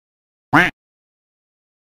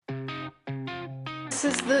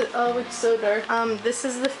this is the, oh, it's so dark. This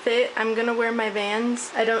is the fit. I'm gonna wear my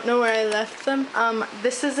Vans. I don't know where I left them.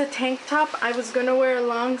 This is a tank top. I was gonna wear a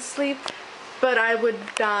long sleeve, but I would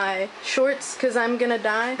die. Shorts, cause I'm gonna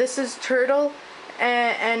die. This is turtle.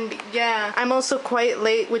 And yeah, I'm also quite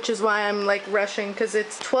late, which is why I'm like rushing, cause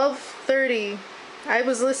it's 12:30. I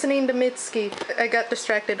was listening to Mitski. I got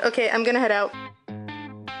distracted. Okay, I'm gonna head out.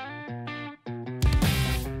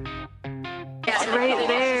 It's right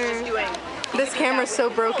there. This camera's so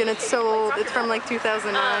broken, it's so old. It's from like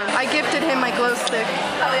 2009. I gifted him my glow stick.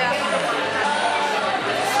 Oh yeah.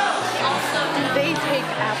 Do they take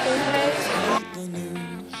Apple Pay?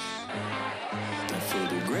 For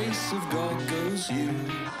the grace of God goes you.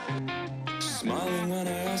 Smiling when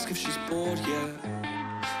I ask if she's bored, yeah.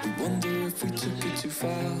 We wonder if we took it too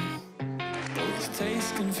far. Both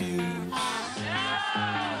taste confused.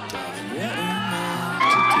 Darling, what am I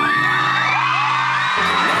to do?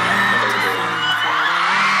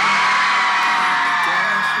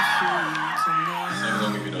 Sing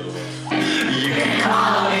along if you know the words. You can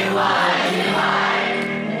call me what you like.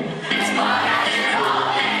 It's what I should call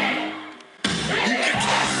it. You can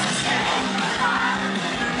kiss the skin on my heart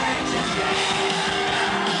and make it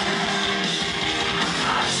I'm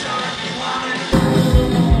not sure if you want it.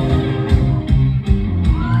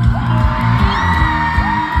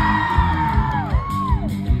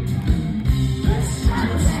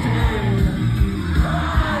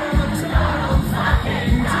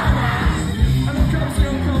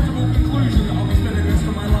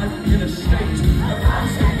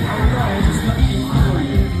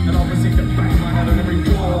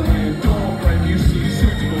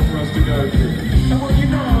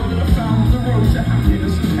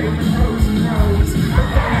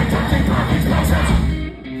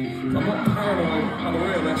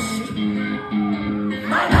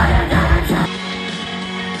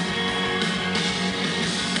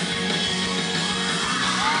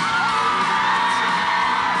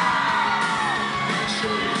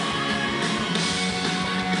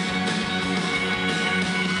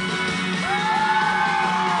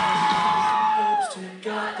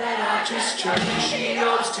 She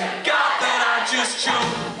hopes to God that I just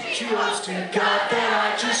choked. She hopes to God that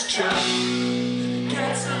I just choked.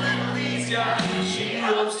 Gets a little easier. She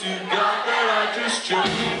hopes to God that I just choked.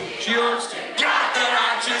 She hopes to God that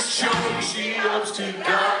I just choked. She hopes to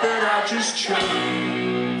God that I just choked.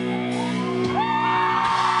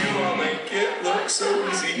 You all make it look so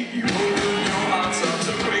easy. You open your heart up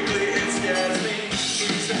so quickly it scares me.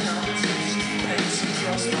 She's an altitude. Makes you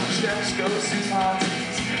cross my chest, goes to parties.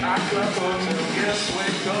 I clap hotel, guess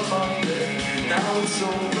wake up Monday. Now it's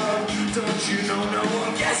over, don't you know no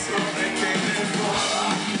one gets what they came in for.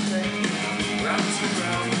 I can take you round to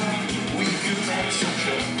round. We could make such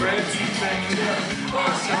a pretty picture. Oh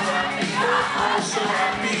so happy, oh so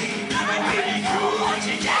happy. And pretty cool when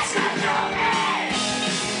you get to know me.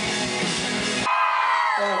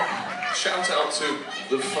 Oh, shout out to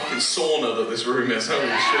the fucking sauna that this room is, holy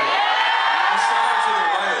shit.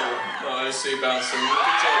 I see bouncing.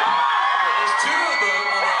 There's two of them.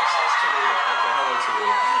 Oh, that's Tallulah. Okay, hello,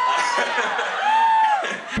 Tallulah.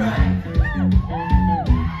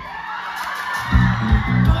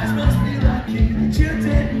 Boys must be lucky that you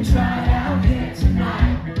didn't try out here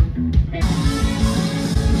tonight.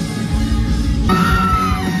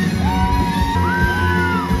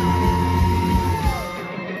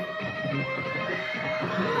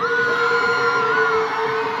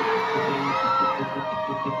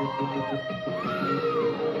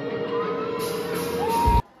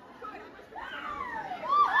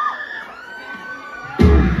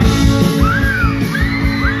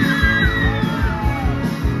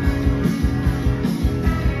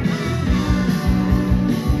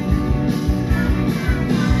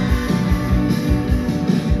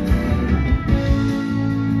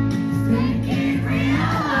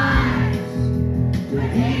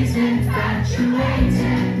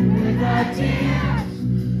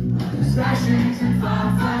 And far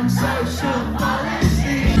from social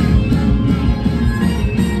policy.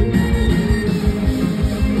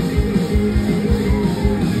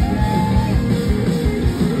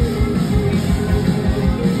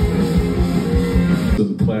 The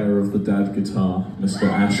player of the dad guitar, Mr.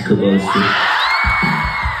 Ash Kabosi.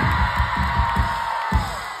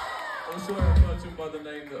 Also referred to him by the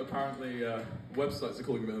name that apparently websites are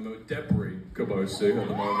calling him at the moment, Debris Kabosi at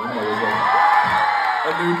the moment. That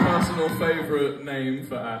was a new personal favourite name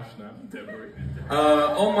for Ash now, Debris.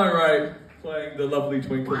 On my right, playing the lovely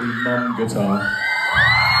twinkly mum guitar.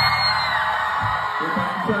 With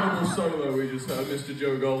that incredible solo we just heard, Mr.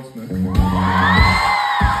 Joe Goldsmith.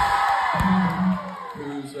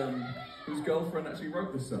 Whose girlfriend friend actually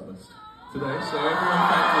wrote this set list today, so everyone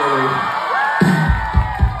thank Lily.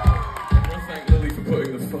 Everyone thank Lily for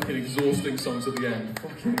putting the fucking exhausting songs at the end.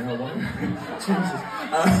 Fucking hell, why? Jesus.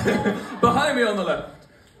 Behind me on the left,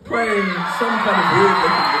 playing some kind of weird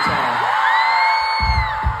looking guitar.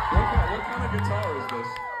 What kind of guitar is this?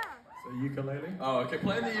 It's a ukulele? Oh, okay,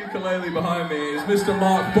 playing the ukulele behind me is Mr.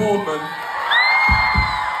 Mark Boardman.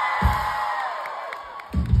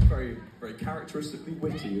 Very characteristically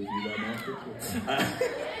witty of you there, Mark.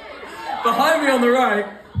 Behind me on the right,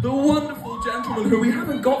 the wonderful gentleman who we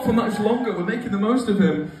haven't got for much longer, we're making the most of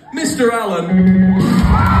him, Mr. Allen.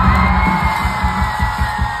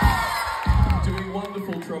 Doing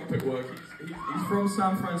wonderful trumpet work. He's from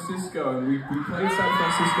San Francisco, and we played San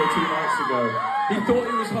Francisco 2 nights ago. He thought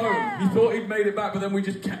he was home. He thought he'd made it back, but then we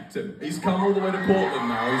just kept him. He's come all the way to Portland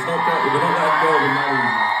now. We're not letting him go. We're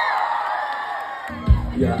married.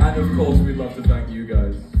 Yeah, and of course, we'd love to thank you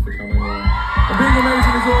guys for coming along and being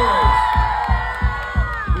amazing as always.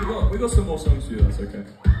 We got some more songs for you, that's okay.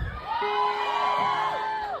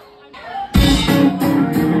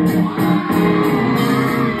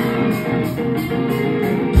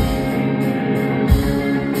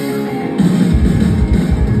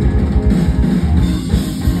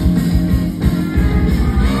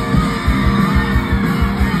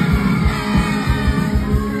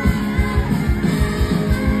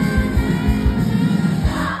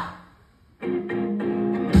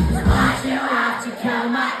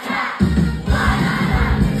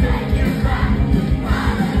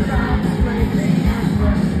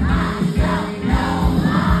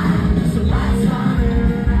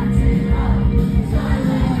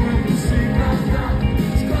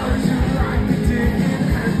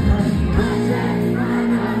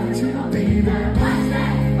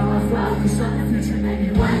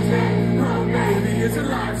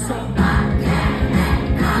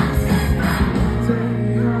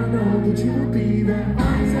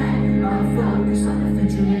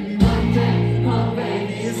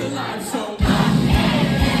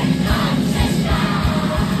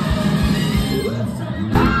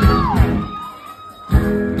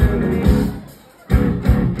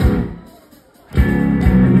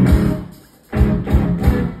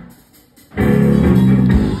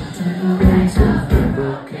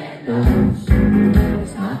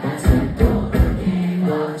 It's not that simple.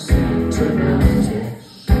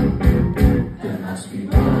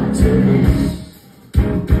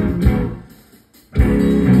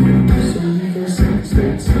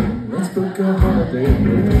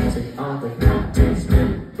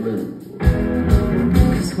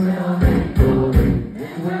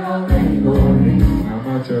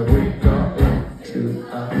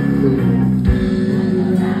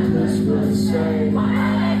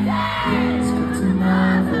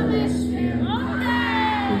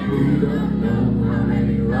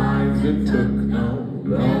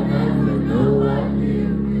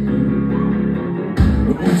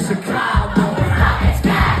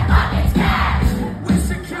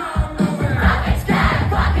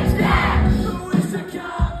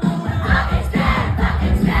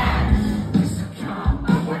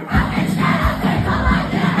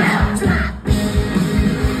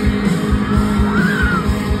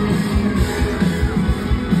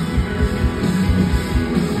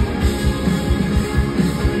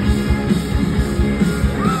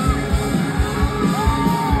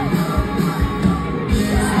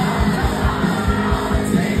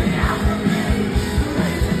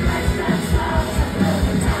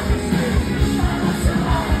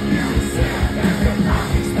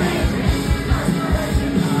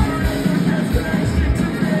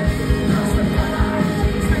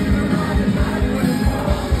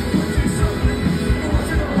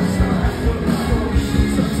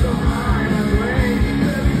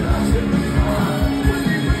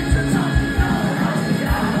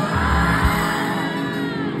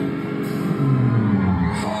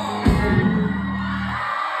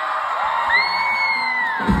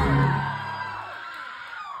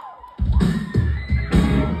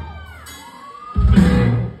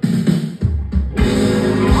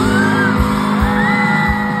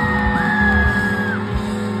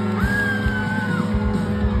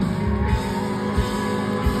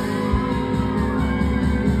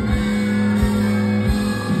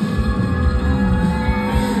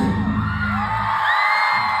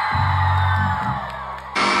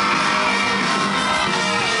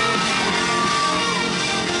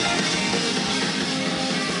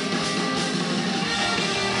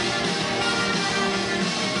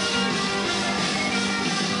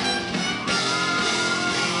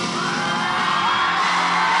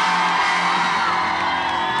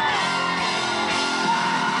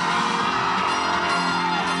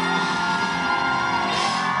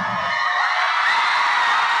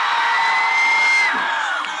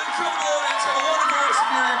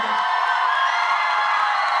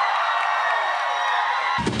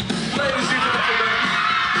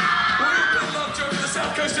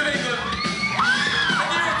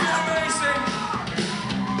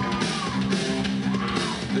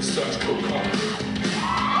 such cocaine.